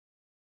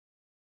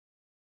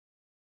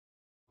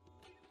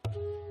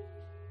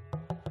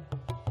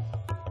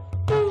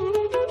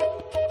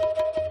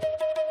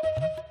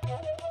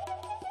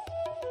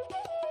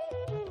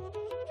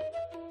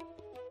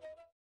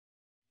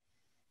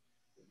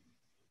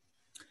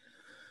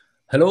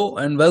Hello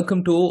and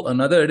welcome to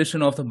another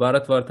edition of the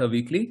Bharatvaarta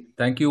Weekly.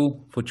 Thank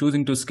you for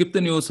choosing to skip the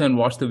news and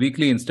watch the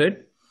weekly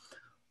instead.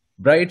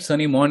 Bright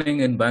sunny morning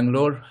in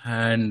Bangalore,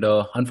 and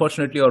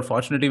unfortunately or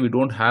fortunately, we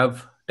don't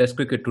have Test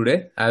cricket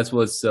today as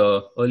was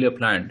earlier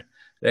planned.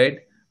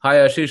 Right? Hi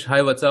Ashish, hi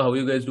Vatsa, how are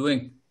you guys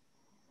doing?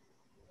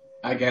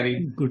 Hi,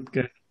 Gary. Good,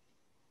 good.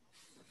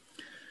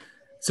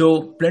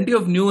 So, plenty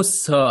of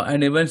news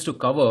and events to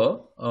cover.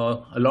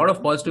 A lot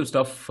of positive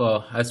stuff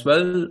as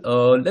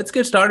well. Let's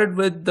get started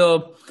with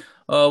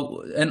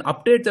an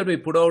update that we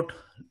put out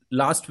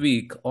last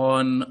week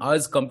on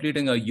us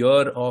completing a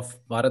year of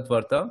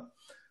Bharatvaarta.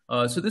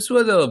 So this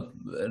was a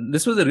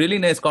really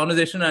nice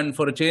conversation, and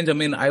for a change, I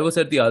mean, I was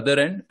at the other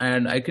end,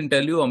 and I can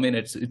tell you, I mean,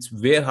 it's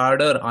way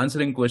harder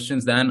answering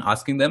questions than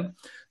asking them.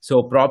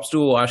 So props to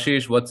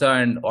Ashish,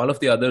 Vatsa, and all of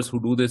the others who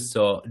do this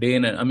day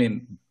in, I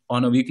mean,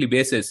 on a weekly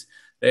basis.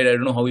 Right? I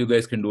don't know how you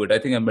guys can do it. I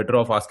think I'm better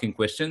off asking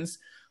questions.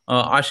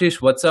 Ashish,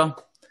 Vatsa,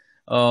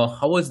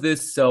 how was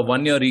this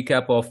 1 year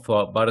recap of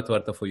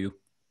Bharatvaarta for you?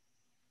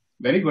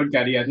 Very good,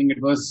 Gary. I think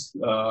it was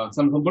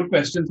some good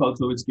questions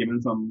also which came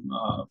in from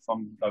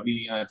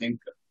Ravi. I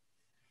think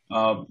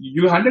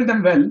you handled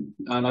them well.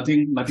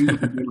 Nothing to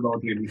complain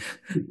about really.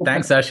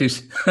 Thanks,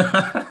 Ashish.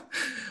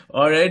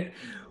 All right.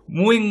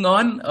 Moving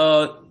on,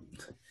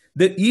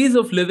 the ease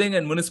of living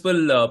and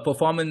municipal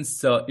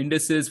performance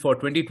indices for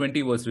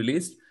 2020 was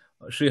released.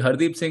 Shri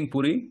Hardeep Singh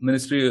Puri,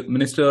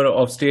 Minister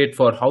of State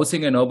for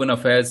Housing and Urban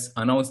Affairs,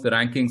 announced the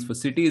rankings for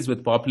cities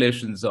with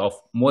populations of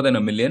more than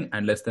a million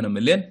and less than a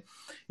million.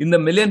 In the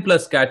million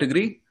plus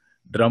category,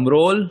 drum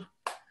roll,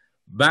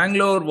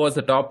 Bangalore was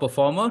the top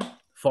performer,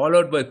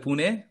 followed by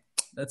Pune.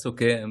 That's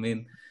okay. I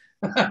mean,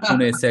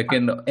 Pune is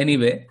second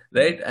anyway,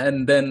 right?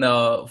 And then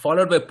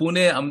followed by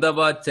Pune,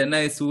 Ahmedabad,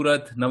 Chennai,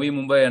 Surat, Navi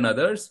Mumbai, and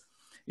others.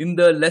 In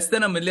the less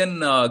than a million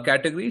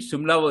category,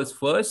 Shimla was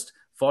first,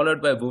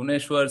 followed by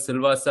Bhubaneswar,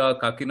 Silvassa,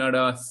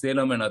 Kakinada,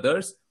 Salem, and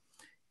others.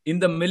 In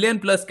the million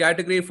plus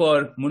category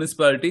for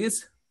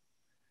municipalities,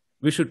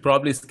 we should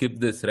probably skip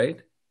this,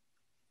 right?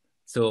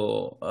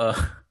 So,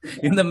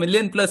 in the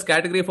million plus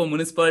category for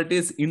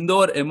municipalities,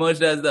 Indore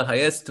emerged as the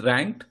highest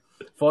ranked,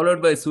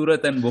 followed by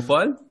Surat and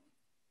Bhopal.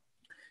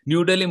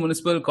 New Delhi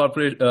Municipal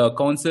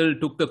Council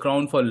took the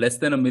crown for less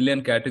than a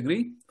million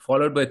category,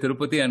 followed by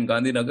Tirupati and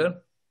Gandhinagar.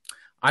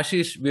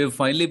 Ashish, we've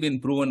finally been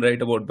proven right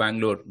about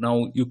Bangalore.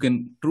 Now you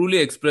can truly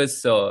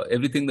express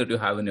everything that you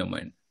have in your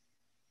mind.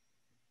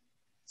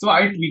 So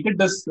I tweeted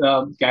this,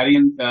 Gary,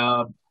 and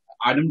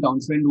Adam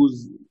Townsend,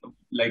 who's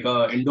like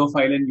a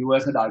Indophile in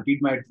US, had RT'd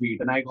my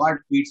tweet, and I got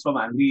tweets from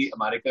angry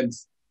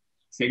Americans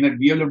saying that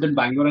we have lived in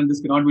Bangalore and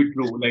this cannot be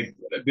true. Like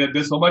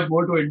there's so much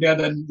more to India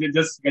than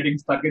just getting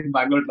stuck in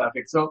Bangalore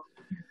traffic. So,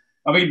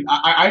 I mean,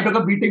 I took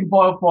a beating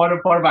for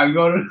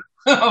Bangalore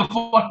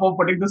for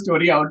putting the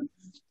story out.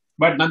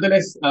 But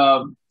nonetheless,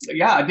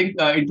 yeah, I think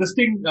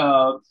interesting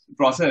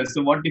process.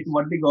 So what the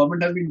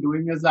government has been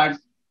doing is that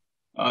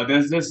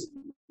there's this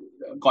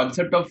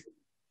concept of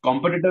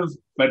competitive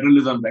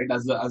federalism, right?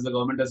 As the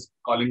government is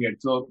calling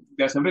it. So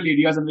there are several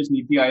areas in which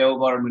Niti Aayog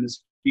or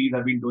ministries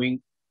have been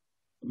doing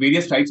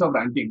various types of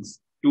rankings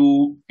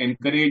to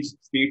encourage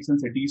states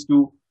and cities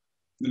to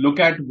look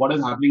at what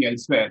is happening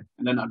elsewhere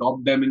and then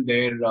adopt them in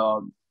their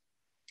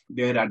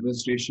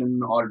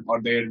administration or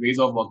their ways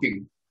of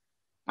working.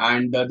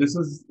 And this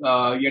is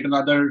yet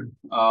another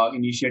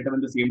initiative in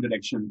the same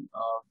direction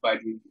by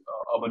the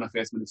Urban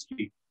Affairs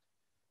Ministry.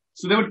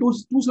 So there were two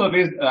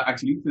surveys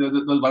actually. There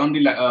was one on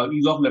the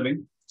ease of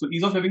living. So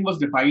ease of living was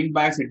defined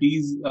by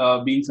cities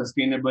being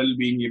sustainable,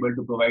 being able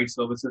to provide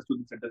services to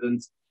the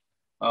citizens,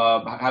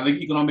 having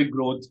economic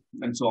growth,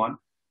 and so on.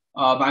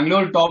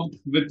 Bangalore topped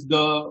with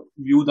the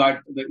view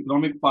that the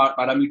economic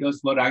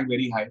parameters were ranked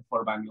very high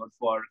for Bangalore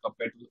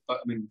compared to,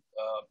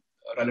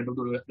 relative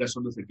to the rest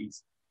of the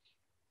cities.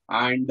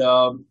 And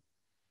as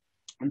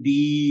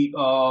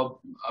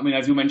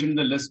you mentioned,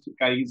 the list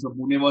carries. So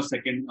Pune was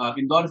second.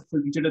 Indore is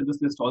featured in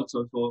this list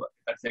also. So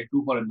that's like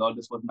 2 for Indore.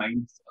 This was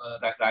ninth,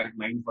 ranked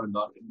 9 for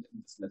Indore in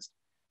this list.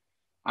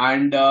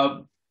 And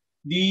I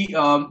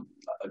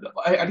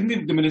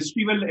think the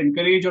ministry will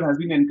encourage or has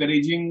been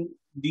encouraging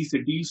these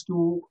cities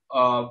to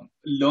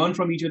learn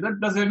from each other.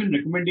 Does there have been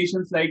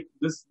recommendations like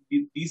this?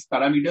 These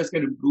parameters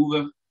can improve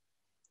if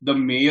the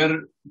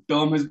mayor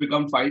term has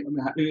become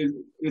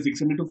is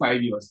extended to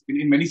 5 years.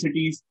 In many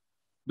cities,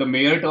 the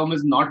mayor term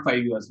is not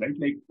 5 years, right?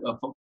 Like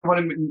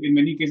in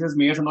many cases,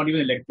 mayors are not even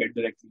elected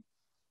directly.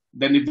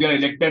 Then if they are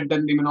elected,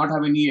 then they may not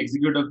have any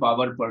executive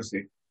power per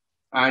se.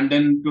 And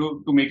then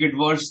to make it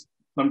worse,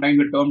 sometimes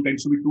the term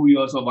tends to be 2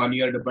 years or 1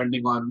 year,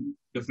 depending on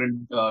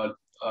different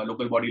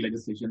local body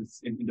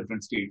legislations in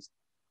different states.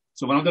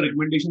 So one of the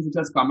recommendations which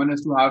has come in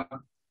is to have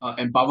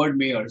empowered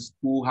mayors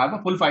who have a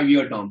full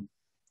 5-year term.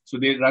 So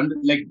they run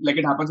like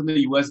it happens in the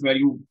US, where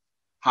you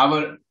have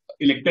a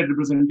elected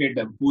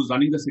representative who's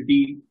running the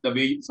city the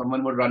way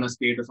someone would run a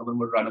state or someone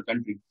would run a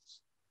country.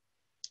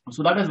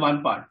 So that is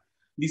one part.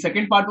 The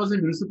second part was the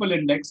municipal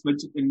index,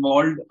 which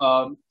involved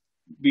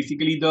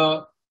basically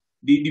the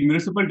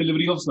municipal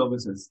delivery of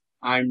services.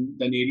 and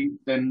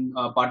then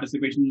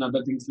participation in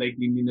other things like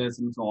cleanliness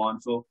and so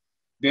on. So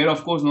there,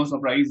 of course, no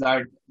surprise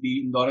that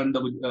the Indore and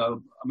the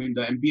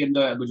MP and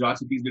the Gujarat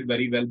cities did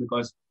very well,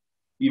 because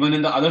even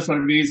in the other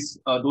surveys,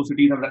 those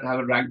cities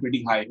have ranked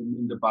pretty high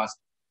in the past.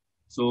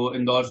 So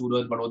Indore,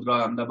 Surat,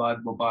 Vadodara,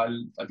 Ahmedabad,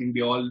 Bhopal, I think they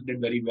all did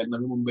very well.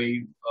 Navi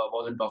Mumbai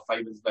was in top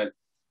five as well.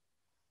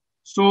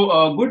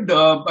 So good,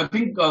 I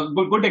think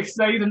good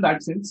exercise in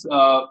that sense.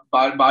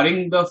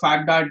 Barring the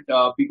fact that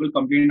people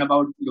complained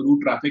about the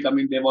route traffic, I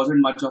mean there wasn't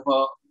much of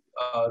a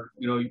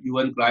hue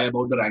and cry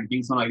about the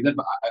rankings on either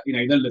in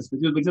either list,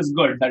 which is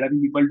good. That I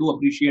think people do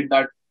appreciate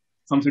that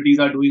some cities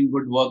are doing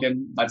good work,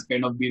 and that's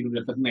kind of being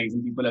recognized,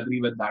 and people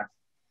agree with that.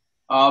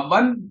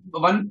 One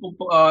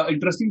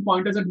interesting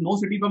point is that no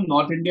city from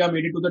North India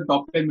made it to the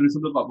top 10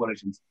 municipal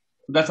corporations.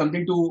 So that's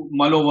something to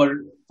mull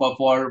over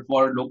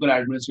for local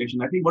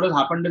administration. I think what has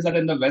happened is that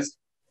in the west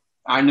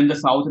and in the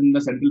south and in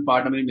the central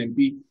part, I mean in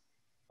MP,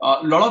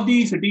 a lot of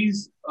the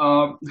cities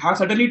have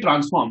certainly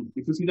transformed.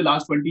 If you see the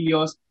last 20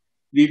 years,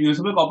 the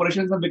municipal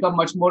corporations have become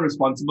much more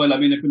responsible. I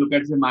mean, if you look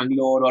at say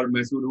Mangalore or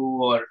Mysuru,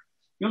 or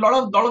a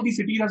lot of these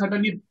cities have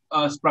certainly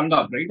sprung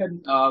up, right?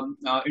 And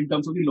in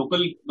terms of the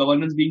local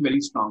governance being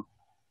very strong,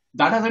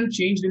 that hasn't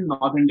changed in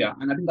North India,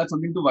 and I think that's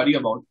something to worry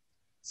about.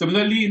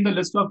 Similarly, in the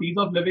list of ease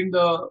of living,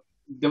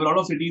 there were a lot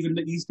of cities in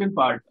the eastern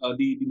part,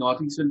 the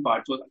northeastern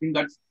part. So I think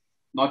that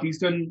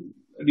northeastern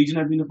region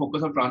has been a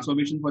focus of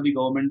transformation for the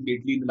government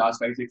lately in the last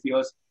 5 6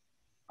 years.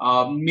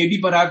 Maybe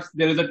perhaps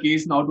there is a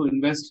case now to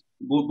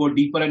go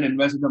deeper and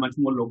invest at a much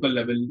more local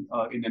level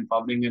in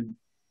empowering and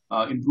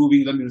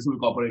improving the municipal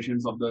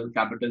corporations of the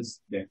capitals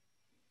there.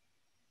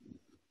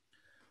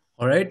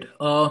 All right.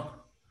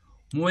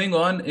 Moving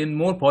on, in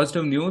more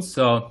positive news,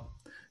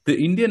 the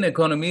Indian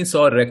economy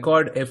saw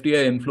record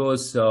FDI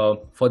inflows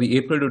for the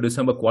April to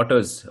December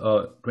quarters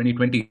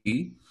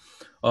 2020.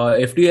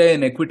 FDI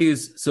in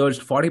equities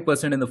surged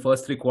 40% in the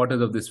first 3 quarters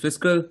of this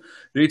fiscal,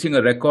 reaching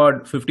a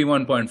record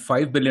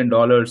 $51.5 billion.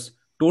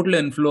 Total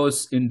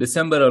inflows in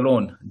December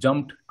alone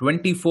jumped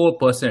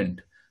 24%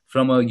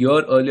 from a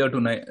year earlier to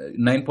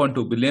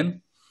 9.2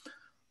 billion.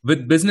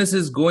 With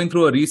businesses going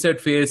through a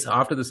reset phase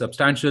after the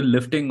substantial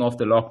lifting of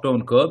the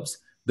lockdown curbs,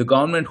 the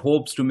government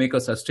hopes to make a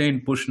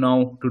sustained push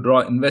now to draw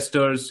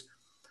investors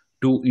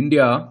to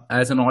India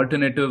as an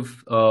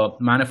alternative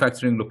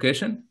manufacturing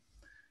location.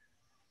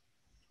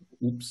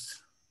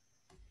 Oops.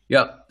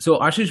 Yeah. So,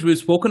 Ashish, we've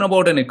spoken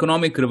about an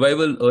economic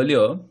revival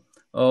earlier.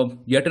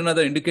 Yet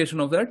another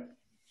indication of that?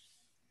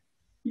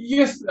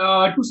 Yes,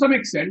 to some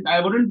extent.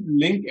 I wouldn't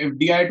link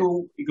FDI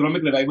to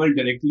economic revival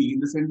directly, in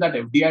the sense that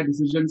FDI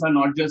decisions are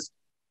not just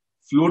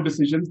flow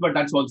decisions, but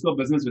that's also a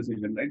business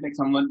decision, right? Like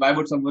why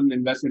would someone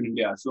invest in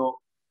India? So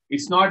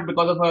it's not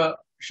because of a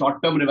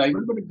short-term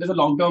revival, but there's a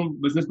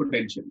long-term business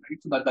potential,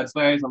 right? So that's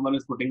why someone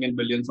is putting in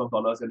billions of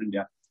dollars in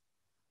India.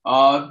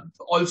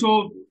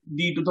 Also,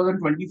 the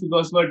 2020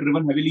 figures were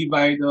driven heavily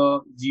by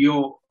the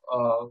Geo,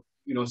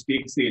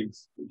 stake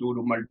sales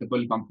to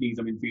multiple companies.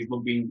 I mean,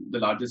 Facebook being the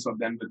largest of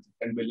them with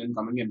 10 billion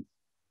coming in.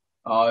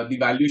 The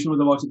valuation was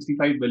about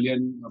 65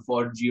 billion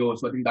for Geo,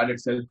 so I think that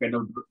itself kind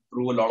of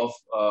drew a lot of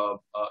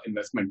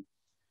investment.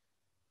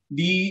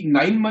 The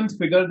 9 month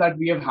figure that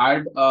we have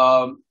had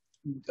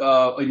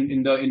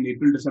in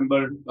April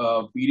December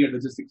period,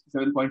 which is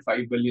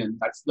 67.5 billion,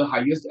 that's the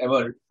highest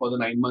ever for the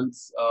 9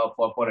 months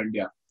for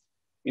India.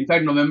 In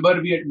fact,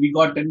 November we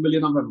got 10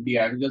 billion of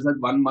FDI. We just had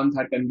 1 month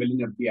had 10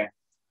 billion FDI.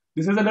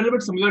 This is a little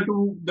bit similar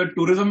to the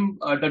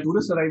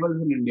tourist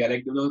arrivals in India.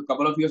 Like a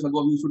couple of years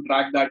ago, we used to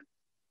track that,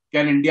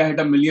 can India hit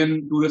 1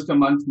 million tourists a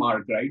month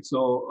mark, right?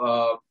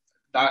 So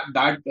that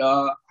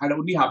had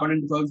only happened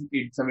in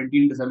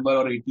 2017 December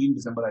or 18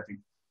 December, I think.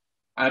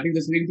 And I think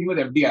the same thing with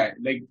FDI.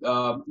 Like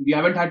we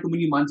haven't had too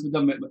many months with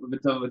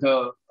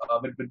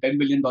 $10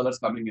 billion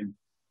coming in.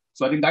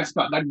 So I think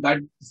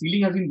that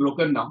ceiling has been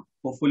broken now.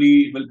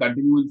 Hopefully, it will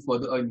continue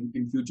further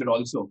in future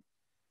also.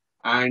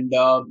 And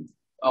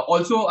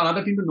also,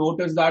 another thing to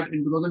note is that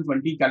in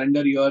 2020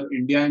 calendar year,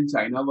 India and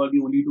China were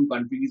the only two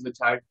countries which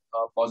had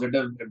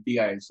positive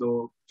FDI.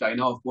 So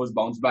China, of course,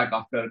 bounced back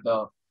after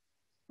the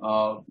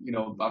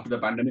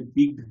pandemic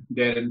peaked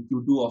there in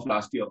Q2 of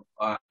last year,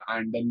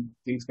 and then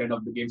things kind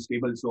of became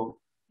stable. So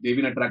they've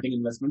been attracting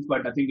investments.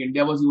 But I think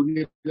India was the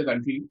only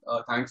country,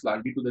 thanks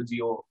largely to the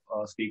Geo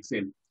stake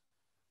sale.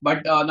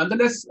 But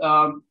nonetheless,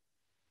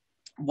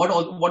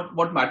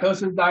 what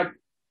matters is that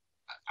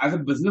as a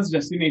business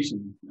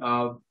destination,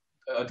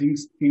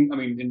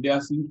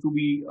 India seems to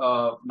be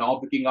now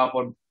picking up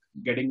or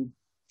getting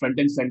front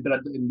and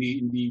center in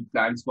the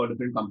plans for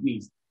different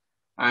companies.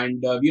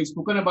 And we have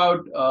spoken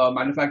about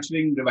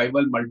manufacturing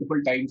revival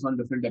multiple times on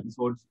different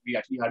episodes. We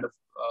actually had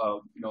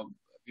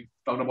we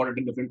talked about it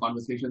in different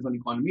conversations on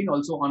economy and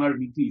also on our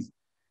weeklies.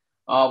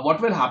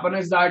 What will happen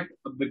is that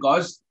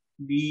because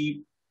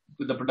the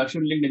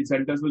production-linked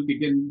incentives will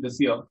kick in this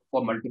year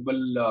for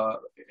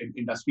multiple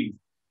industries,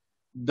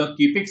 the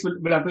capex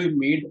will have to be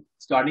made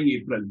starting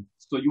April.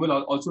 So you will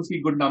also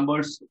see good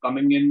numbers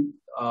coming in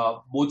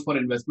both for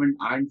investment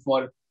and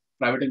for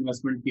private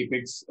investment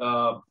capex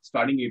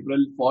starting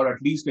April for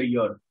at least a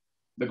year.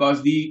 because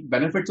the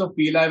benefits of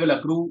PLI will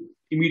accrue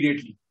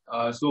immediately.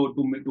 So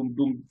to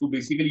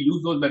basically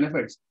use those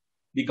benefits,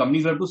 the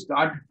companies have to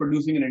start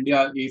producing in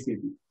India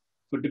ASAP.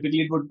 So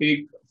typically, it would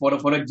take for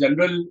a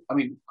general, I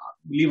mean,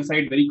 leave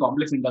aside very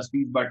complex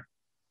industries, but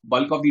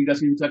bulk of the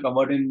industries which are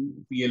covered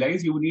in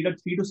PLIs, you would need a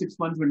 3 to 6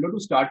 months window to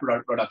start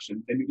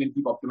production. Then you can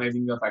keep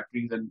optimizing your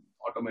factories and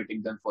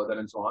automating them further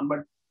and so on. But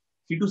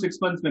 3 to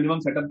 6 months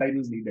minimum setup time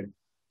is needed.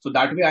 So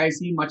that way, I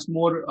see much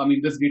more. I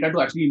mean, this data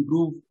to actually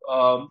improve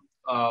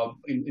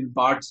in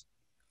parts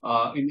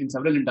in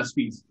several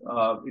industries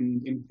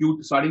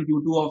starting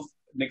Q2 of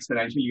next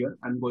financial year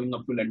and going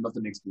up to the end of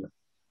the next year.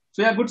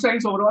 So yeah, good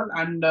signs overall,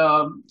 and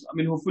I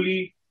mean,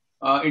 hopefully,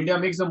 India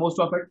makes the most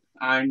of it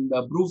and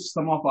proves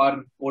some of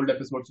our old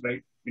episodes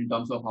right in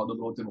terms of how the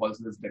growth evolves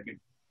in this decade.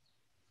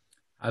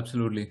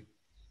 Absolutely.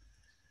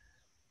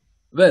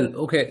 Well,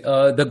 okay.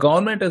 The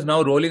government is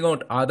now rolling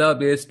out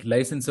Aadhaar-based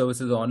license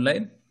services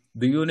online.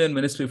 The Union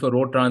Ministry for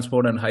Road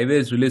Transport and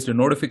Highways released a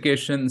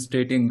notification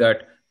stating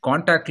that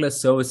contactless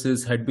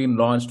services had been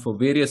launched for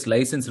various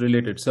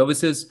license-related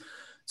services.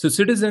 So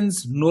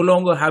citizens no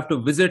longer have to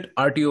visit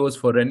RTOs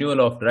for renewal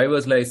of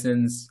driver's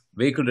license,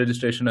 vehicle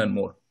registration, and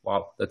more.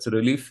 Wow, that's a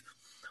relief.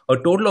 A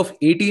total of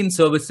 18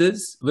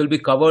 services will be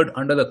covered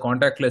under the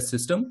contactless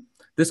system.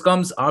 This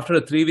comes after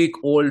a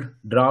 3-week-old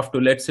draft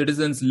to let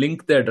citizens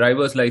link their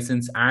driver's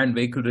license and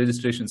vehicle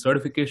registration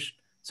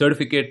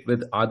certificate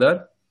with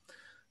Aadhaar.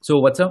 So,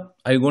 what's up?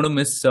 Are you going to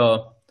miss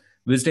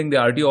visiting the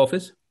RTO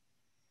office?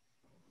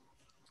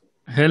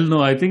 Hell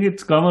no, I think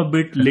it's come a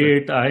bit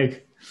late.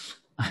 I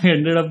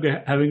ended up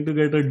having to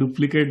get a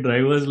duplicate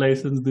driver's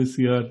license this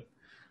year,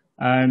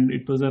 and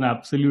it was an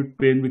absolute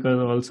pain because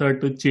I also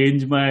had to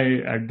change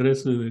my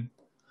address with it.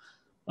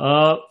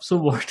 So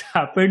what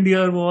happened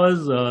here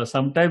was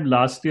sometime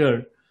last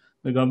year,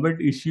 the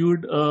government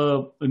issued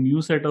a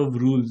new set of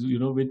rules,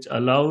 which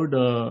allowed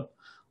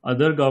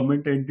other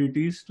government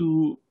entities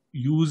to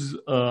use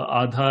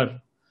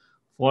Aadhaar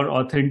for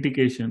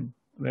authentication,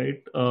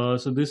 right?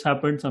 So this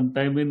happened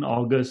sometime in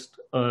August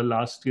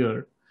last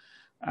year,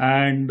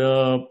 and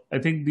I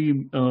think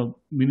the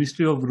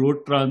Ministry of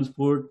Road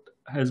Transport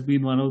has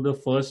been one of the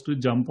first to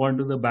jump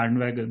onto the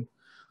bandwagon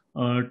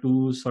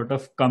to sort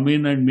of come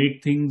in and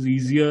make things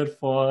easier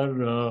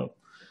for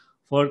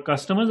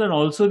customers and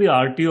also the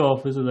RTO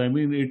offices. I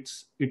mean,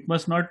 it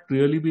must not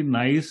really be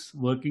nice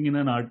working in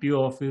an RTO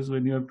office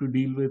when you have to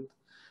deal with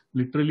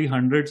literally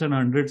hundreds and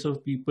hundreds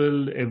of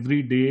people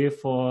every day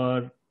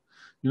for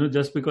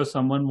just because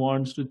someone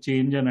wants to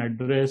change an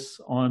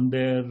address on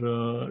their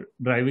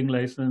driving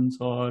license,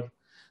 or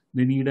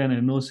they need an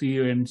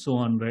NOC and so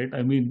on, right?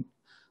 I mean,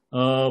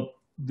 uh,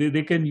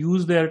 they can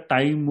use their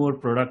time more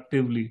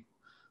productively.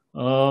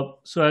 So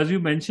as you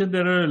mentioned,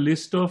 there are a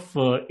list of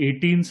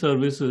 18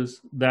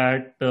 services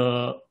that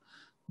have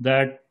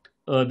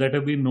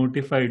been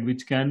notified,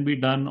 which can be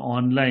done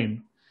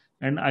online.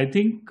 And I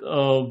think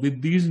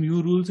with these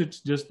new rules,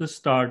 it's just the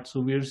start. So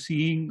we are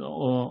seeing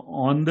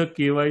on the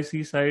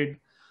KYC side,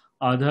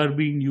 Aadhaar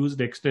being used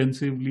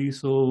extensively.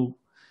 So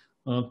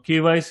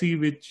KYC,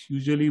 which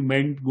usually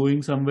meant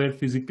going somewhere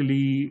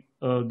physically,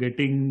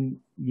 getting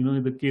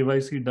the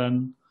KYC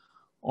done,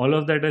 all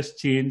of that has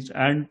changed.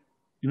 And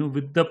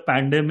with the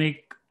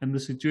pandemic and the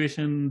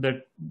situation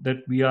that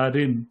we are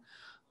in,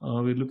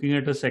 we're looking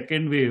at a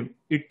second wave.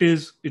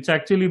 It's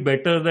actually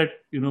better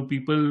that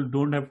people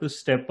don't have to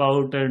step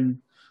out and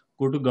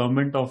go to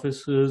government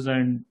offices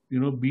and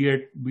be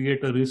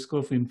at a risk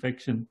of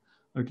infection,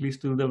 at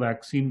least till the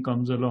vaccine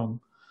comes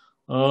along.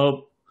 uh,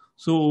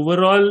 so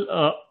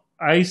overall,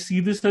 I see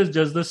this as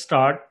just the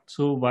start.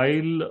 So while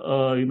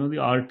the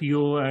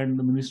RTO and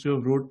the Ministry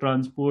of Road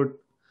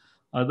Transport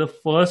are the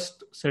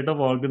first set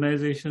of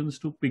organizations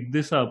to pick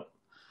this up,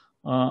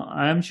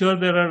 I am sure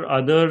there are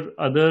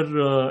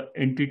other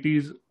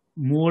entities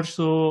more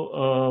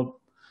so.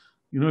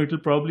 It'll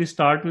probably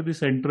start with the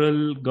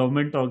central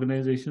government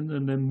organizations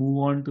and then move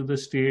on to the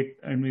state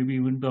and maybe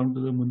even down to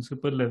the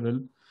municipal level,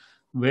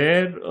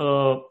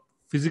 where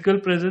physical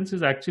presence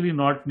is actually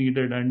not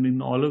needed. And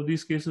in all of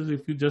these cases,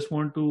 if you just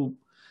want to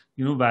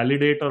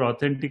validate or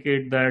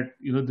authenticate that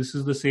this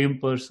is the same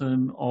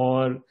person,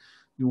 or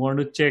you want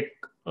to check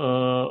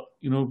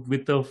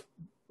with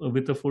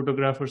a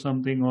photograph or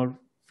something, or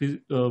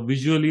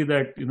visually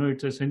that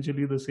it's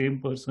essentially the same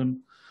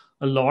person,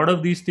 a lot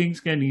of these things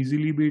can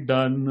easily be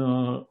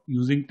done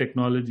using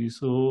technology.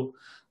 So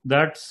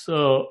that's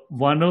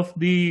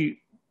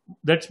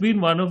that's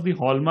been one of the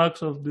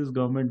hallmarks of this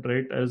government,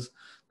 right? As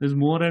there's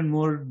more and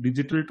more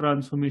digital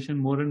transformation,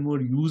 more and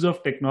more use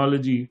of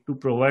technology to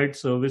provide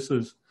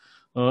services.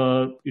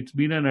 It's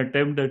been an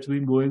attempt that's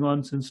been going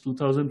on since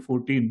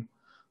 2014.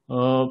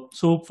 So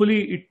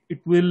hopefully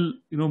it will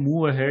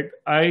move ahead.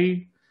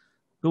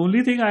 The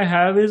only thing I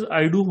have is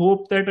I do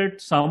hope that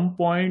at some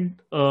point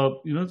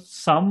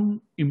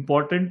some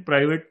important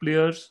private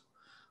players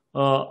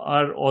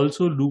are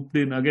also looped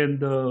in. Again,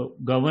 the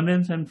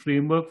governance and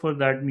framework for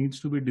that needs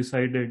to be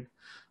decided,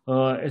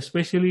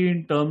 especially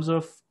in terms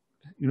of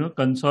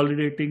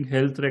consolidating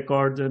health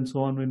records and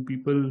so on. When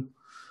people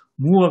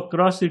move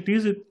across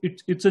cities,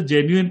 it's a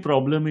genuine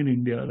problem in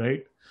India,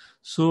 right?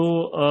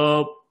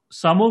 So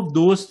some of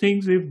those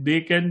things, if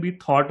they can be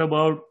thought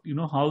about,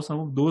 how some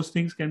of those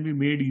things can be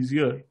made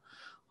easier,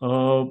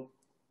 uh,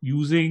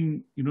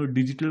 using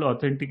digital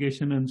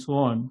authentication and so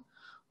on.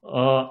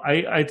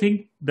 I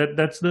think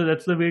that's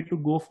the way to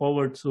go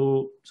forward.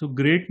 So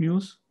great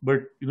news,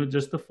 but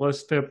just the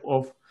first step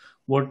of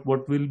what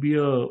will be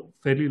a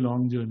fairly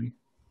long journey.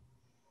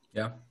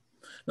 Yeah.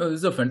 No, this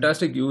is a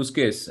fantastic use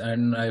case,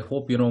 and I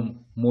hope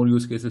more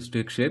use cases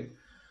take shape.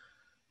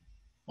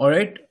 All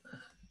right.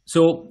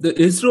 So the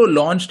ISRO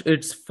launched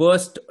its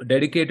first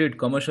dedicated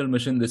commercial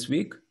mission this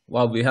week.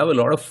 Wow, we have a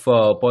lot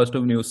of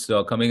positive news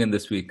coming in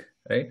this week,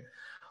 right?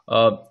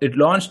 It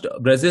launched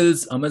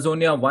Brazil's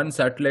Amazonia 1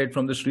 satellite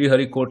from the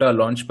Sriharikota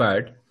launch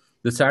pad.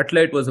 The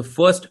satellite was the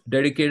first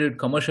dedicated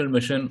commercial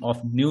mission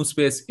of New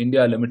Space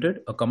India Limited,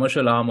 a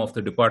commercial arm of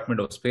the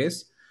Department of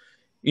Space.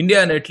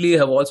 India and Italy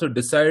have also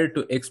decided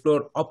to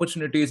explore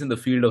opportunities in the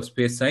field of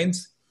space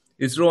science.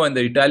 ISRO and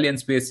the Italian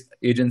Space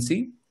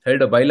Agency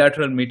held a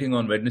bilateral meeting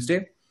on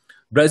Wednesday.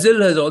 Brazil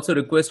has also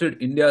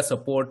requested India's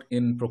support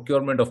in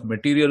procurement of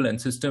material and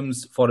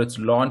systems for its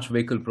launch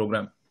vehicle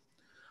program.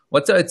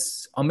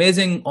 It's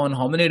amazing on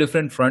how many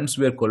different fronts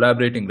we are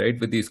collaborating, right,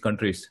 with these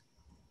countries.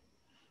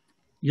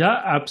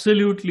 Yeah,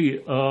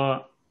 absolutely.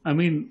 I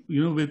mean,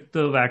 with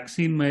the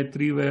vaccine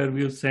Maitri, where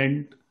we have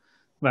sent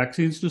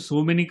vaccines to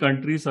so many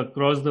countries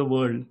across the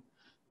world,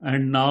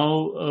 and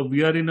now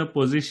we are in a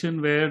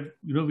position where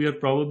we are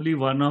probably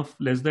one of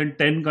less than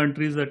 10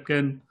 countries that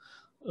can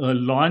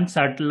launch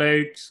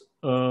satellites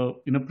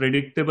in a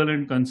predictable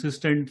and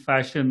consistent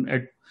fashion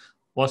at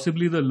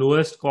possibly the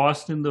lowest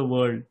cost in the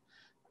world.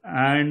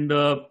 And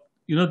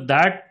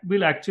that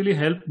will actually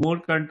help more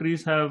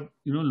countries have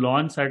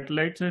launch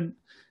satellites, and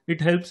it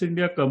helps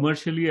India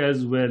commercially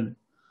as well.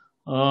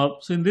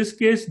 So in this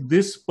case,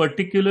 this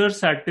particular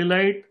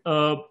satellite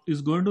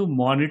is going to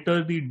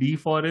monitor the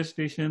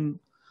deforestation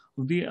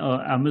of the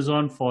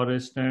Amazon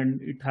forest,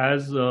 and it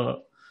has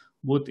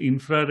both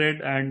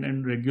infrared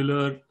and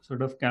regular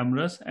sort of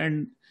cameras,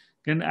 and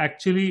can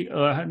actually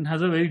and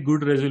has a very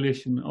good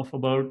resolution of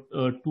about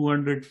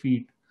 200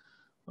 feet.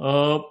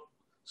 Uh,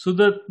 so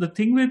the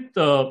thing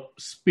with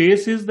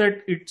space is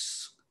that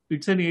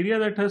it's an area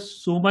that has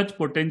so much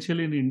potential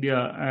in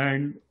India,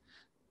 and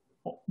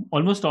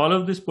almost all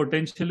of this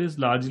potential is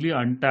largely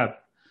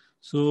untapped.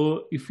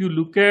 So if you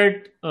look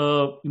at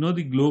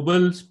the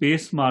global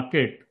space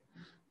market,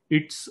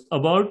 it's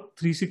about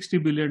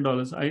 $360 billion.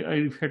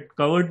 I had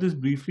covered this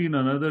briefly in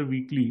another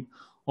weekly,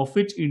 of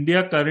which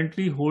India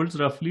currently holds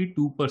roughly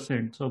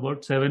 2%, so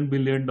about $7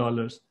 billion.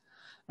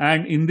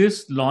 And in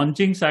this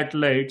launching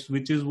satellites,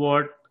 which is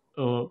what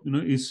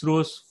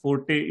ISRO's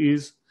forte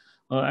is,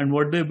 and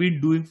what they've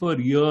been doing for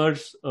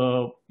years,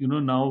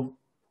 now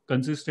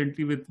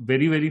consistently with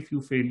very very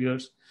few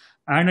failures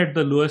and at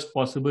the lowest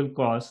possible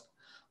cost.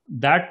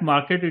 That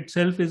market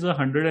itself is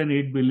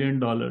 $108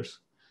 billion,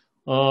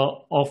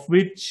 of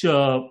which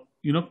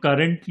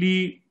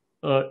currently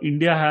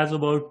India has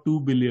about 2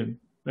 billion,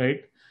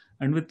 right?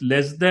 And with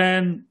less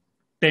than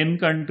 10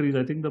 countries,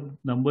 I think the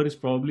number is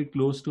probably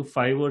close to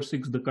 5 or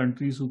 6, the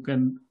countries who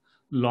can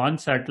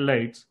launch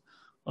satellites.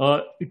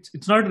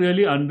 It's not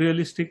really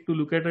unrealistic to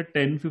look at a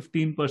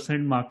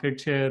 10-15% market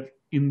share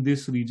in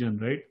this region,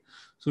 right?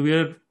 So we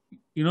are,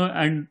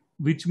 and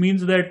which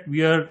means that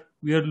we are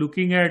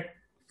looking at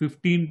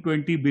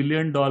 15-20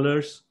 billion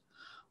dollars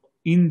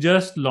in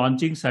just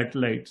launching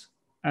satellites.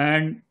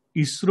 And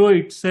ISRO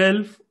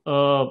itself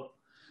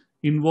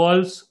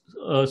involves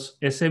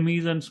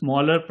SMEs and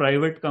smaller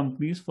private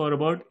companies for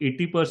about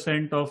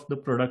 80% of the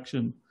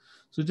production.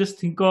 So just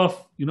think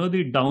of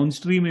the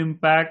downstream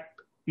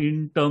impact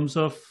in terms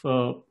of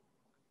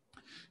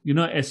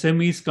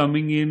SMEs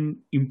coming in,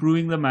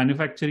 improving the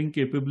manufacturing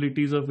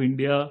capabilities of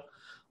India,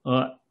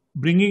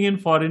 bringing in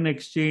foreign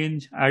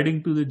exchange,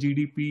 adding to the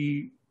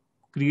GDP,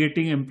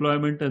 creating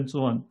employment, and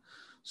so on.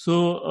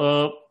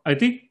 So I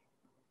think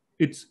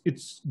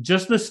it's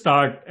just the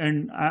start,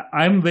 and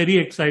I'm very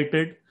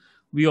excited.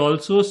 We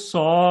also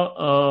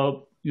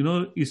saw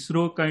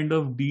ISRO kind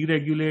of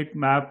deregulate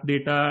map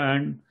data,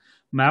 and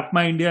Map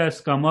My India has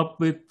come up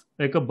with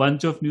like a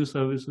bunch of new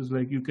services,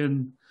 like you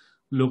can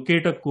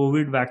locate a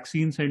COVID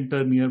vaccine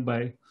center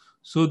nearby.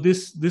 So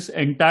this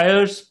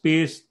entire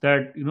space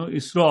that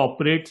ISRO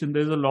operates in,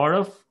 there's a lot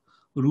of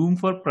room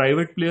for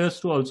private players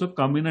to also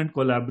come in and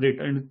collaborate,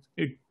 and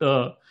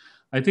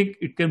I think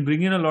it can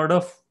bring in a lot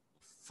of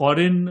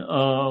foreign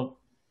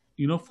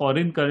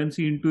foreign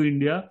currency into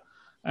India,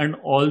 and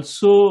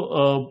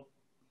also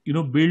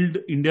build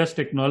India's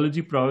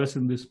technology prowess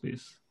in this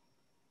space.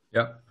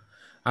 Yeah,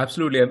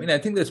 absolutely. I mean, I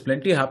think there's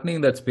plenty happening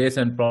in that space,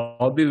 and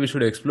probably we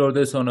should explore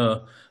this on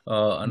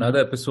another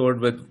episode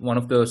with one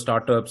of the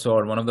startups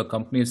or one of the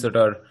companies that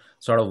are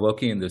sort of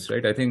working in this,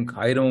 right? I think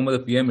I remember the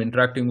PM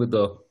interacting with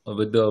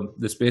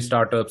the space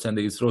startups and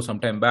the ISRO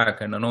sometime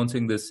back and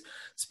announcing this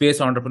space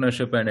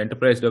entrepreneurship and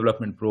enterprise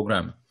development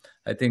program.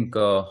 I think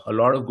a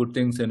lot of good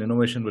things and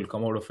innovation will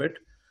come out of it.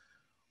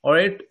 All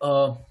right,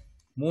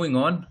 moving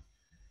on.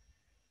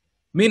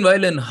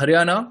 Meanwhile, in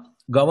Haryana,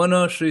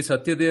 Governor Sri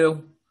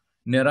Satyadev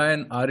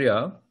Narayan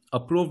Arya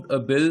approved a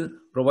bill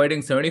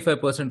providing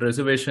 75%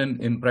 reservation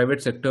in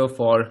private sector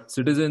for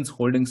citizens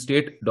holding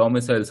state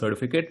domicile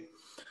certificate.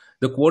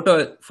 The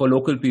quota for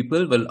local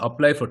people will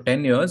apply for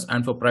 10 years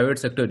and for private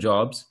sector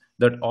jobs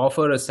that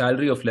offer a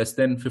salary of less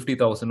than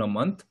 50,000 a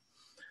month.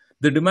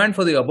 The demand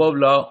for the above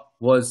law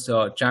was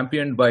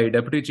championed by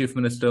Deputy Chief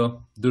Minister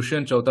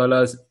Dushyant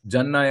Chautala's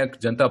Jan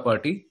Nayak Janata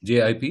Party,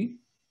 JJP,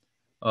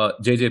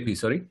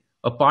 sorry,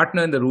 a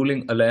partner in the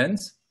ruling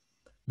alliance.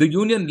 The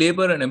Union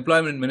Labour and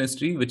Employment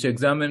Ministry, which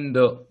examined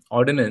the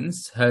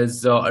ordinance,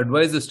 has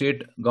advised the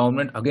state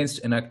government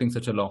against enacting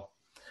such a law.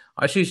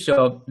 Ashish,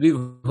 we've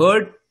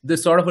heard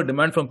this sort of a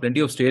demand from plenty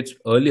of states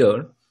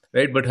earlier,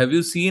 right? But have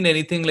you seen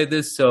anything like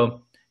this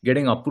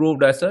getting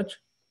approved as such?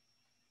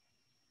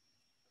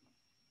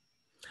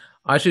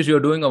 Ashish, you're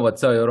doing a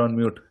Vatsa, you're on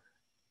mute.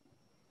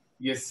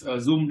 Yes,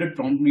 Zoom did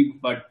prompt me,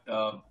 but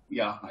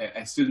yeah,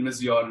 I still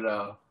missed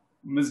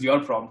your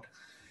prompt.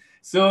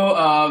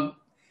 So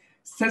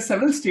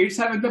several states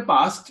have in the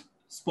past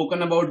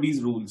spoken about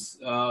these rules.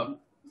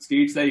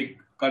 States like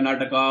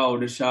Karnataka,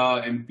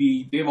 Odisha,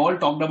 MP, they've all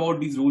talked about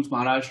these rules,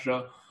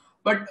 Maharashtra,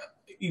 but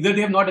either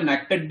they have not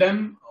enacted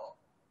them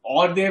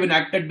or they have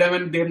enacted them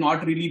and they have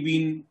not really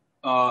been,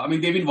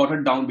 they've been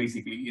watered down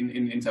basically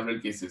in several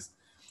cases.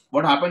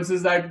 What happens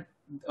is that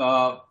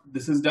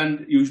this is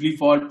done usually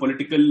for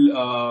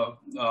political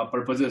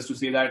purposes, to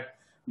say that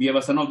we have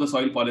a son of the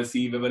soil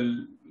policy, we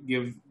will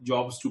give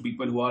jobs to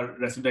people who are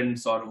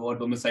residents or who are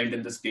domiciled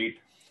in the state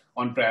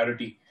on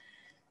priority.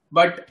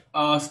 But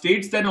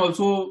states then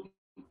also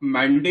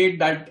mandate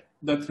that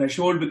the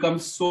threshold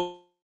becomes so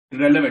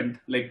relevant,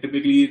 like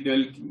typically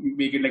they'll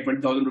make it like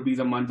 20,000 rupees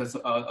a month as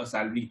a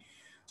salary.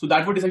 So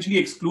that would essentially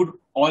exclude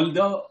all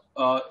the,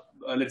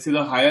 let's say,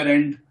 the higher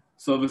end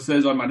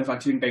services or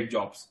manufacturing type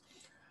jobs.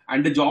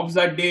 And the jobs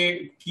that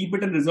they keep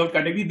it in reserved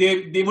category,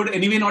 they would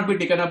anyway not be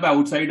taken up by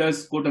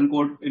outsiders, quote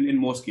unquote, in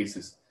most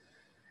cases.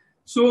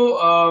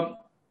 So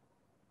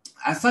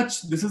as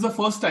such, this is the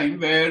first time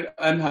where,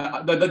 and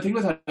the thing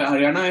with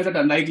Haryana is that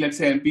unlike, let's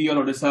say, MP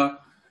or Odisha,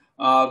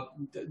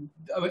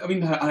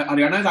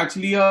 Haryana is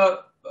actually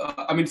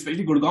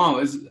especially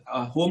Gurgaon is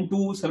home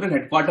to several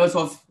headquarters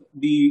of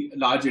the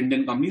large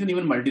Indian companies and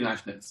even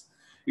multinationals.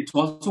 It's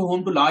also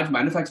home to large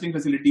manufacturing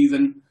facilities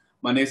in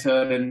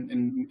Manesar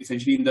and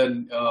essentially in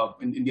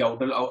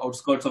the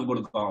outskirts of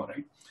Gurgaon,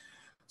 right?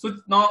 So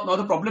now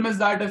the problem is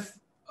that if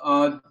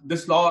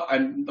this law,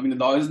 and the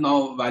law is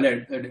now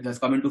valid, it has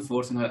come into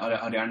force in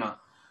Haryana,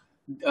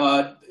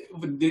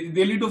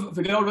 they need to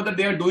figure out whether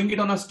they are doing it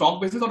on a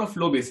stock basis or a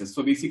flow basis.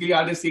 So basically,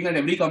 are they saying that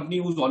every company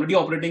who's already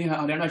operating in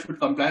Haryana should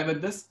comply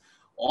with this?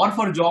 Or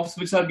for jobs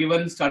which are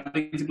given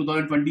starting in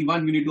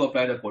 2021, you need to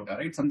apply the quota,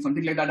 right?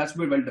 Something like that has to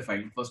be well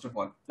defined, first of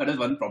all. That is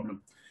one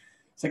problem.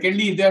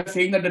 Secondly, if they are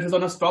saying that this is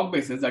on a stock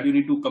basis, that you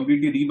need to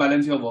completely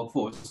rebalance your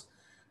workforce,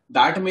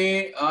 that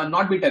may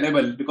not be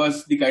tenable,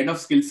 because the kind of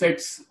skill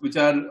sets which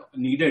are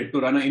needed to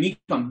run any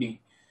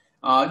company,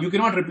 you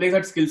cannot replace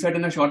that skill set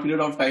in a short period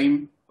of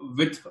time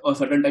with a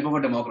certain type of a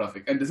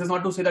demographic. And this is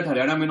not to say that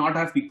Haryana may not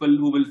have people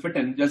who will fit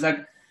in, just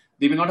that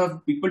they may not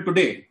have people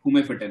today who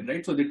may fit in,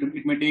 right? So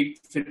it may take,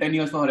 say, 10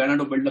 years for Haryana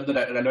to build up the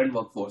relevant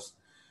workforce.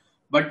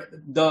 But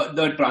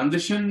the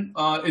transition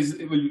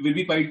will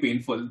be quite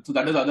painful. So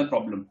that is the other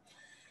problem.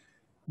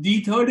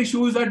 The third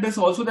issue is that this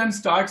also then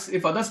starts,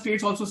 if other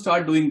states also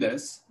start doing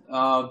this,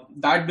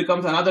 that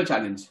becomes another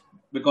challenge,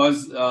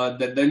 because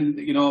then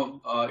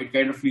it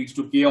kind of leads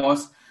to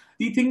chaos.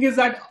 The thing is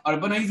that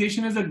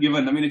urbanization is a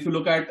given. If you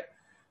look at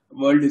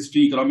world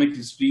history, economic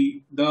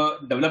history, the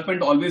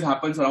development always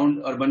happens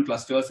around urban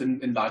clusters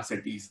in large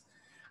cities.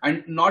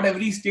 And not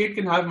every state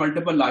can have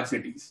multiple large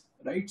cities,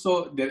 right?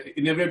 So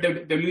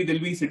inevitably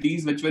there'll be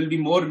cities which will be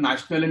more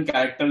national in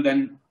character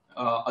than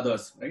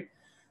others, right?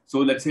 So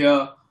let's say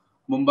a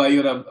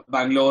Mumbai or a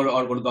Bangalore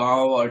or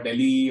Gurgaon or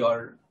Delhi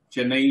or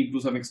Chennai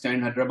to some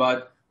extent,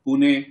 Hyderabad,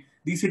 Pune,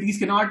 these cities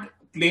cannot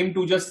claim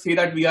to just say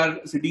that we are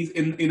cities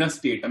in a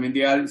state.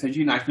 They are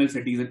essentially national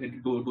cities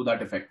to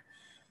that effect.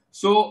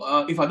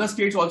 So if other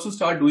states also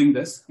start doing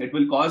this, it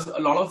will cause a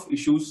lot of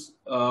issues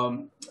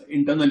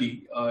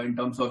internally in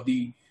terms of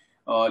the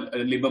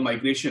labor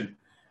migration.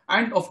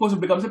 And of course, it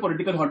becomes a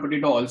political hot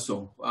potato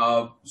also.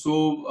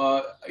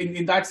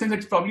 In that sense,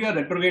 it's probably a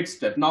retrograde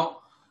step. Now,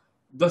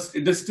 this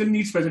still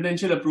needs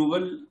presidential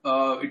approval.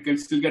 It can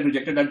still get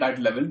rejected at that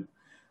level.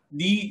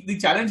 The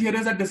challenge here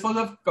is that this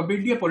was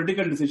completely a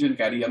political decision,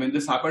 Carrie.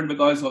 This happened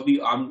because of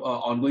the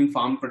ongoing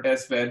farm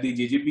protests, where the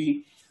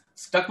JJP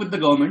stuck with the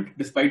government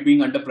despite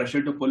being under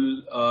pressure to pull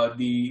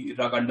the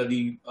rug under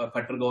the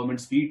Khattar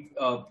government's feet,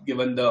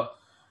 given the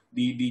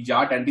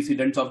Jat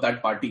antecedents of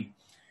that party.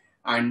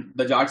 And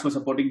the Jats were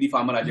supporting the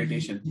farmer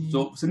agitation.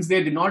 So since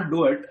they did not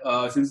do it,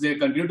 since they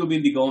continued to be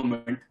in the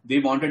government, they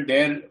wanted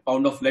their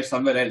pound of flesh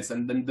somewhere else.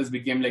 And then this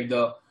became like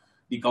the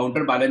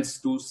counterbalance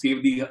to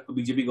save the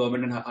BJP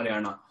government in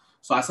Haryana.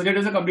 So as such, it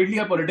is completely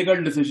a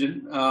political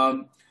decision.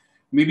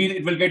 Maybe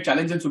it will get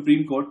challenged in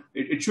Supreme Court.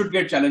 It should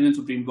get challenged in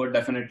Supreme Court,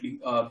 definitely,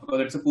 because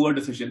it's a poor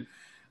decision.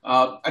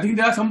 I think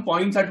there are some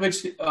points at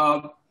which,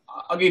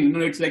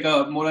 again, it's like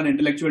a more an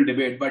intellectual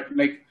debate, but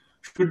like,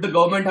 should the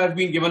government have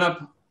been given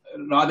up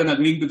rather than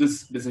agreeing to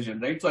this decision,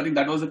 right? So I think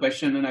that was the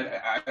question, and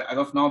as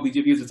of now,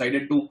 BJP has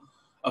decided to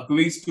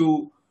acquiesce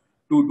to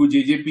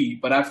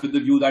JJP, perhaps with the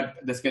view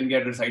that this can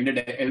get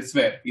decided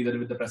elsewhere, either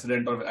with the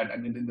president or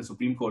in the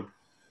Supreme Court.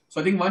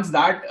 So I think once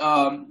that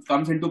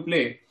comes into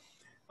play,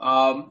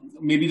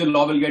 maybe the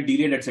law will get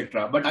delayed,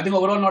 etc. But I think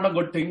overall not a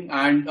good thing.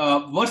 And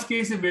worst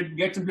case, if it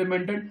gets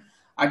implemented,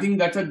 I think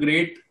that's a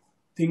great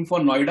thing for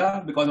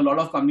Noida, because a lot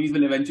of companies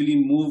will eventually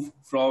move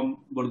from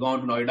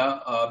Gurgaon to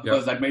Noida,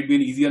 because that might be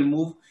an easier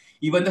move.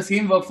 Even the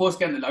same workforce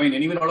can, I mean,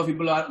 anyway, a lot of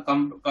people are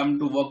come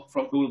to work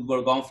to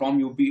Gurgaon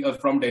from UP,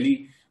 from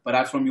Delhi,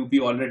 perhaps from UP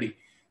already.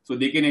 So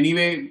they can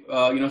anyway,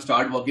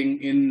 start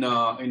working in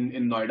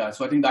Noida.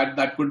 So I think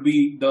that could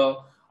be the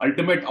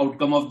ultimate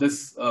outcome of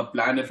this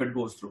plan if it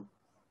goes through.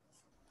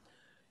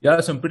 Yeah,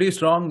 some pretty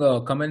strong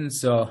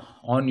comments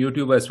on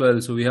YouTube as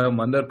well. So we have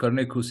Mandar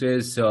Karnik who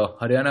says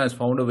Haryana has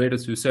found a way to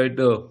suicide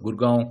the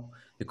Gurgaon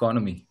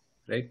economy,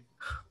 right?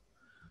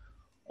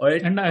 All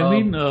right. And I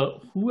mean,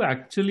 who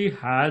actually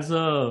has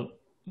a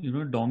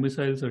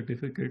domicile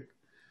certificate?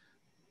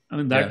 I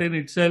mean, that in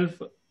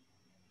itself,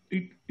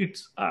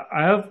 it's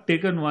I have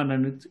taken one,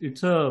 and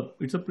it's a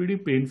pretty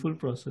painful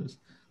process.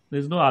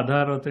 There's no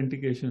Aadhaar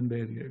authentication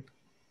there yet.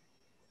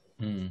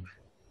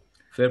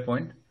 Fair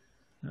point.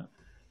 Yeah.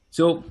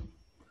 So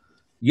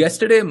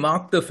yesterday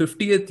marked the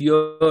 50th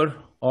year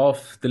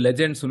of the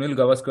legend Sunil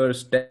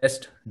Gavaskar's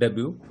Test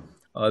debut.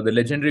 The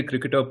legendary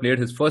cricketer played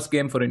his first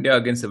game for India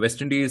against the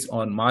West Indies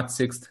on March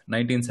 6th,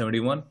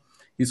 1971.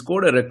 He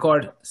scored a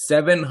record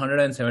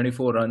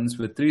 774 runs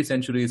with 3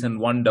 centuries and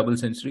 1 double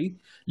century,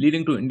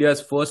 leading to India's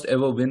first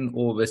ever win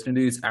over West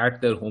Indies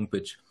at their home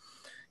pitch.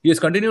 He has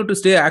continued to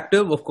stay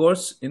active, of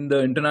course, in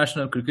the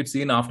international cricket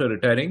scene after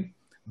retiring,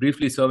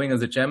 briefly serving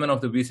as the chairman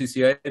of the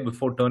BCCI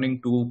before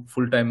turning to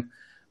full-time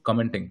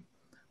commenting.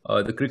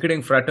 The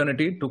cricketing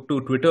fraternity took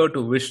to Twitter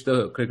to wish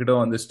the cricketer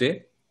on this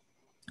day.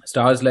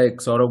 Stars like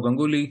Saurav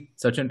Ganguly,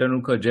 Sachin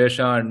Tendulkar, Jay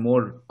Shah, and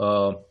more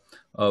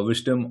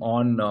wished him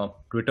on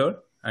Twitter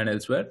and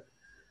elsewhere.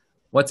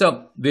 What's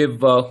up? We've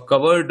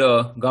covered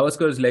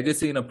Gavaskar's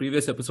legacy in a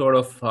previous episode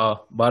of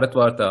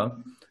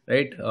Bharatvaarta,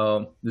 right?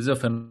 This is a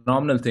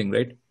phenomenal thing,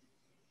 right?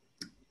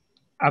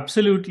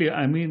 Absolutely.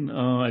 I mean,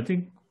 I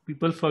think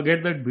people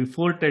forget that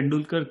before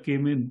Tendulkar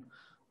came in,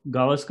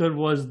 Gavaskar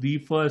was the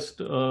first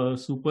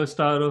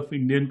superstar of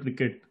Indian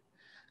cricket.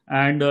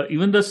 And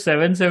even the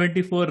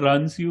 774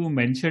 runs you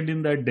mentioned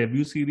in that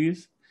debut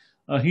series,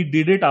 he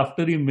did it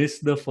after he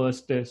missed the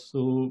first test.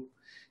 So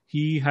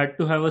he had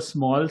to have a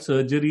small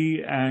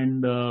surgery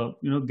and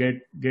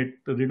get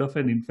rid of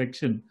an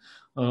infection.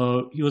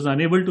 He was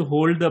unable to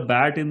hold the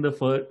bat in the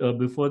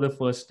before the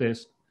first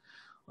test.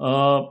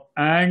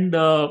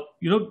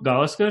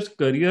 Gavaskar's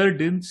career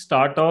didn't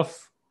start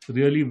off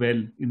really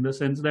well, in the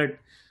sense that,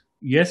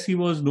 yes, he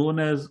was known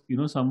as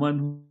someone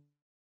who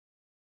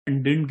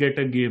didn't get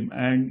a game,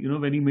 and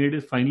when he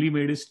finally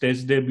made his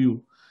test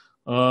debut,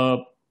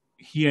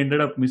 he ended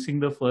up missing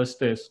the first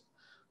test.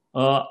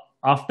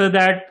 After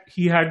that,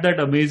 he had that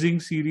amazing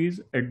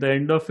series. At the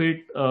end of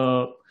it,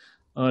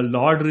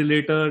 Lord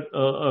Relator,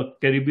 a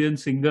Caribbean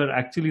singer,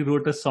 actually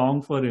wrote a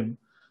song for him.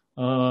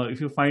 If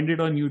you find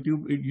it on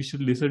YouTube, you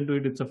should listen to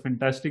it. It's a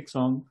fantastic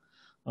song.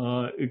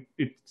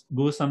 It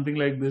goes something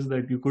like this: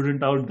 that you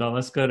couldn't out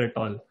Gavaskar at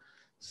all.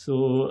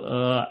 So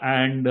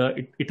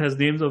it has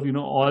names of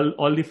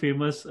all the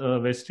famous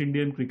West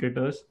Indian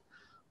cricketers.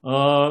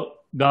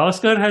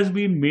 Gavaskar has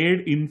been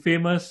made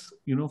infamous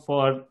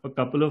for a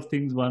couple of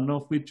things. One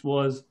of which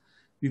was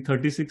the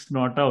 36th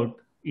not out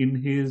in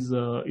his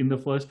in the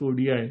first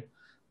ODI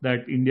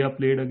that India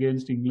played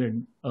against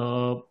England.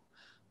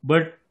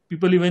 But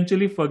people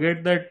eventually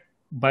forget that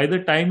by the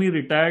time he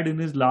retired in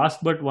his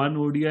last but one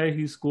ODI,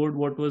 he scored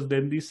what was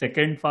then the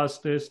second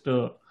fastest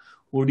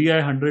ODI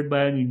 100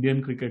 by an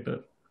Indian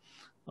cricketer.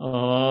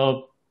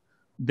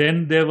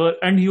 Then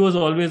and he was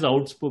always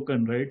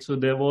outspoken, right? So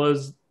there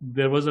was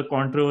a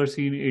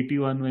controversy in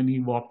 81 when he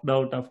walked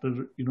out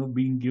after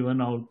being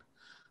given out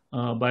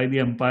by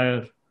the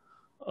umpire,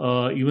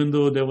 even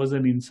though there was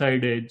an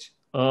inside edge.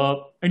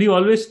 And he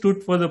always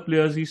stood for the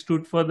players. He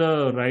stood for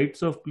the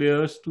rights of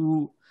players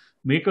to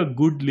make a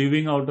good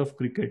living out of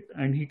cricket,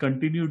 and he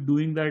continued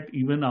doing that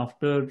even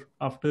after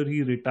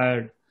he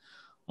retired.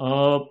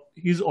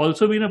 He's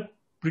also been a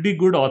pretty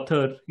good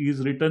author. He's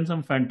written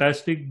some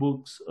fantastic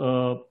books.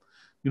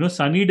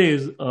 Sunny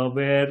Days,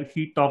 where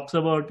he talks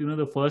about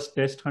the first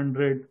Test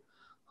 100,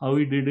 how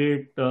he did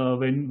it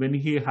when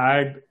he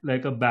had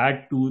like a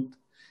bad tooth.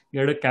 He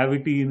had a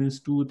cavity in his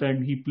tooth,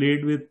 and he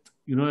played with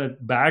a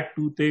bad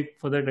toothache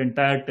for that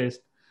entire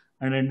test,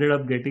 and ended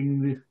up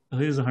getting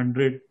his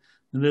 100.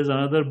 And there's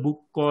another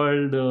book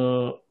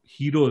called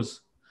Heroes,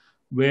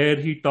 where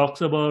he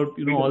talks about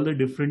all the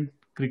different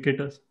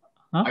cricketers.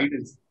 Huh?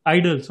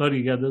 Idols.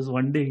 Sorry, yeah, there's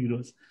One Day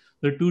Heroes.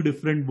 There are 2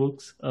 different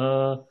books.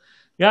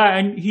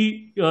 And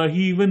he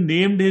even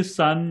named his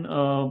son,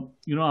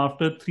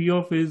 after 3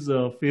 of his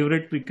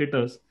favorite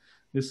cricketers.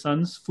 His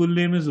son's full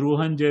name is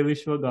Rohan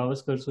Jayavishwa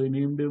Gavaskar, so he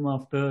named him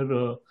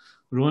after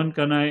Rohan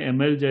Kanai,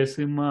 M.L.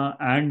 Jaisimha,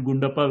 and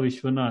Gundappa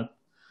Vishwanath.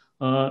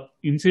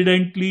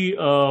 Incidentally,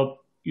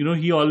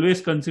 he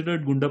always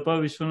considered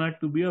Gundappa Vishwanath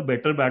to be a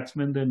better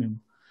batsman than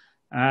him,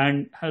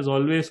 and has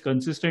always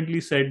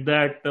consistently said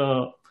that,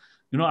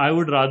 I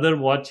would rather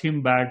watch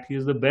him bat. He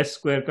is the best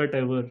square cut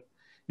ever.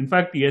 In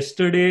fact,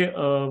 yesterday,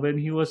 when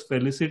he was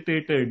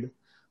felicitated,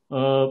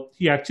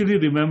 he actually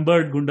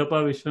remembered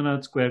Gundappa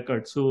Vishwanath's square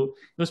cut. So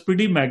he was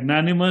pretty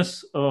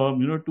magnanimous,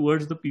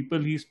 towards the people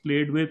he's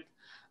played with,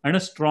 and a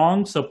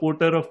strong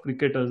supporter of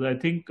cricketers. I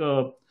think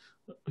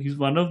he's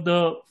one of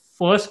the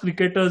first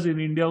cricketers in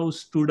India who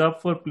stood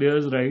up for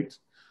players' rights.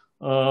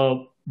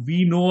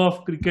 We know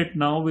of cricket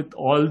now with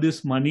all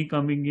this money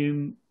coming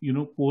in,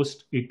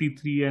 post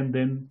 83 and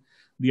then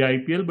the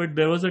IPL, but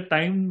there was a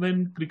time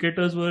when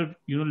cricketers were,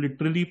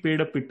 literally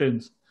paid a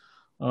pittance.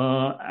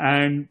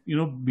 And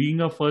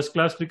being a first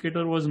class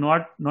cricketer was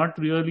not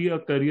really a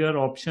career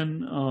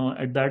option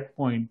at that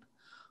point.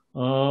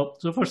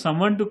 So for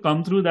someone to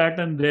come through that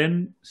and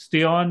then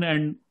stay on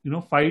and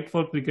fight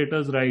for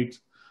cricketers' rights,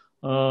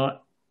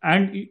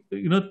 and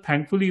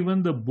thankfully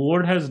even the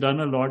board has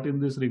done a lot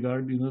in this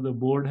regard. The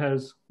board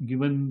has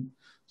given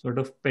sort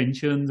of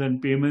pensions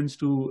and payments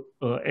to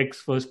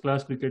ex first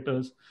class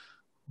cricketers.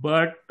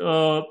 But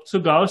so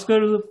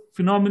Gavaskar is a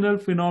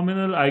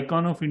phenomenal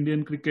icon of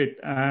Indian cricket,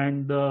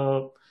 and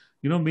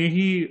may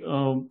he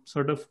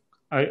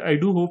I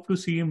do hope to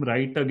see him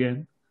right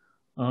again,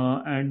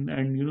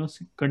 and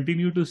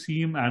continue to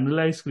see him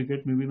analyze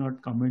cricket, maybe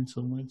not comment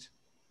so much.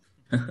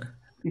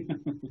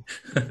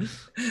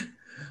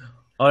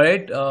 All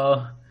right.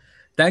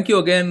 Thank you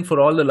again for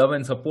all the love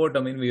and support.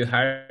 I mean, we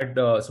had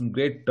some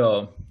great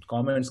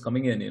comments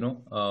coming in.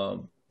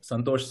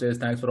 Santosh says,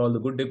 thanks for all the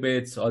good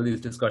debates. All these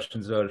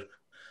discussions are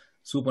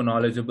super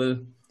knowledgeable.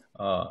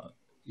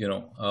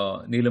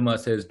 Neelama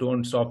says,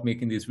 don't stop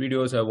making these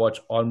videos. I watch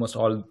almost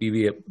all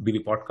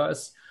BV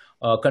podcasts.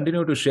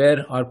 Continue to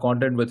share our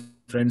content with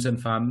friends and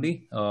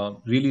family.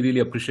 Really, really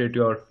appreciate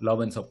your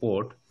love and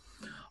support.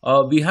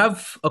 We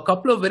have a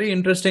couple of very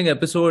interesting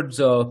episodes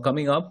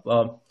coming up.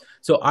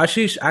 So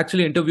Ashish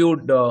actually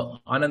interviewed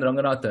Anand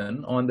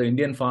Ranganathan on the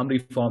Indian farm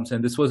reforms,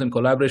 and this was in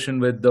collaboration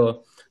with the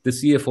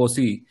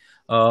CFOC.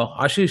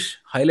 Ashish,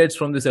 highlights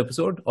from this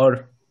episode,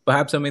 or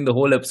perhaps, the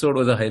whole episode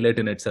was a highlight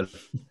in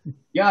itself.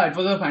 Yeah, it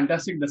was a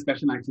fantastic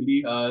discussion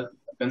actually.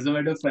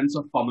 Conservative Friends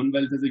of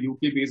Commonwealth is a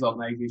UK-based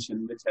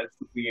organization which helps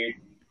to create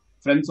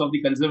Friends of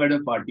the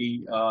Conservative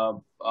Party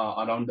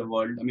around the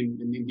world,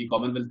 in the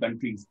Commonwealth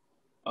countries.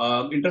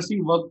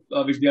 Interesting work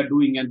which they are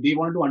doing, and they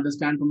want to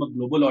understand from a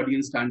global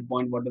audience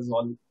standpoint what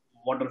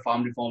are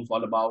farm reforms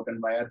all about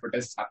and why are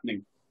protests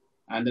happening.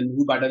 And then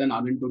who better than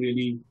Anand to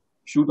really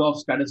shoot off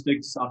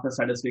statistics after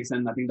statistics,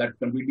 and I think that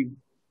completely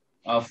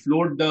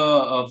floored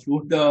the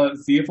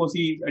CFOC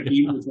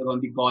team which was on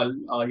the call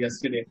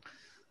yesterday.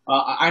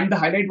 And the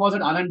highlight was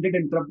that Anand did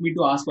interrupt me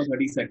to ask for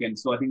 30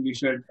 seconds. So I think we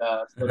should,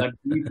 so that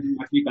we can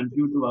actually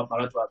continue to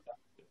Bharatvaarta.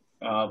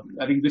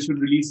 I think this should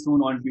release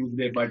soon on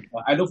Tuesday, but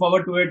I look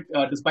forward to it.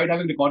 Despite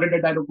having recorded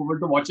it, I look forward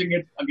to watching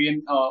it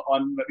again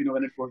on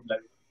when it goes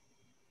live.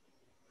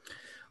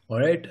 All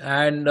right,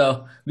 and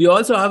we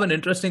also have an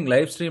interesting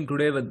live stream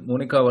today with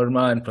Monica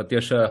Verma and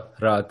Pratyasha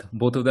Rath.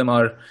 Both of them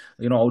are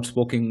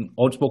outspoken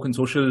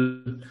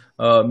social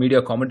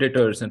media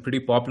commentators and pretty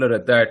popular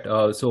at that.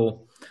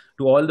 So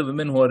to all the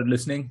women who are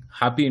listening,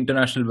 happy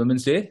International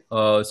Women's Day.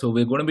 So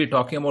we're going to be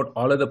talking about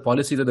all of the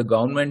policies of the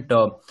government,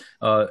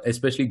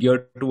 especially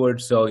geared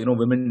towards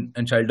women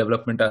and child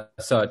development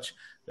as such.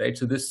 Right.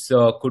 So this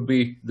could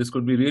be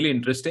really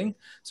interesting.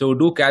 So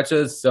do catch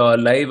us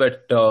live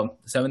at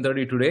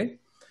 7:30 today.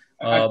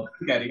 At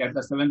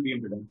 7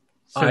 p.m. today.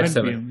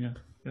 7 p.m.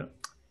 Yeah.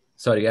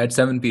 Sorry, at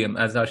 7 p.m.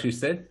 as Ashish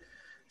said.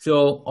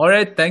 So, all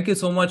right. Thank you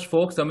so much,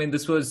 folks.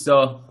 This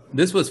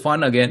was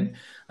fun again.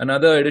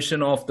 Another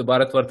edition of the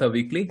Bharatvaarta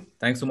Weekly.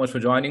 Thanks so much for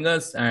joining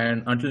us.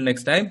 And until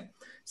next time,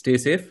 stay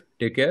safe,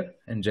 take care,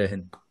 and Jai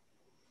Hind.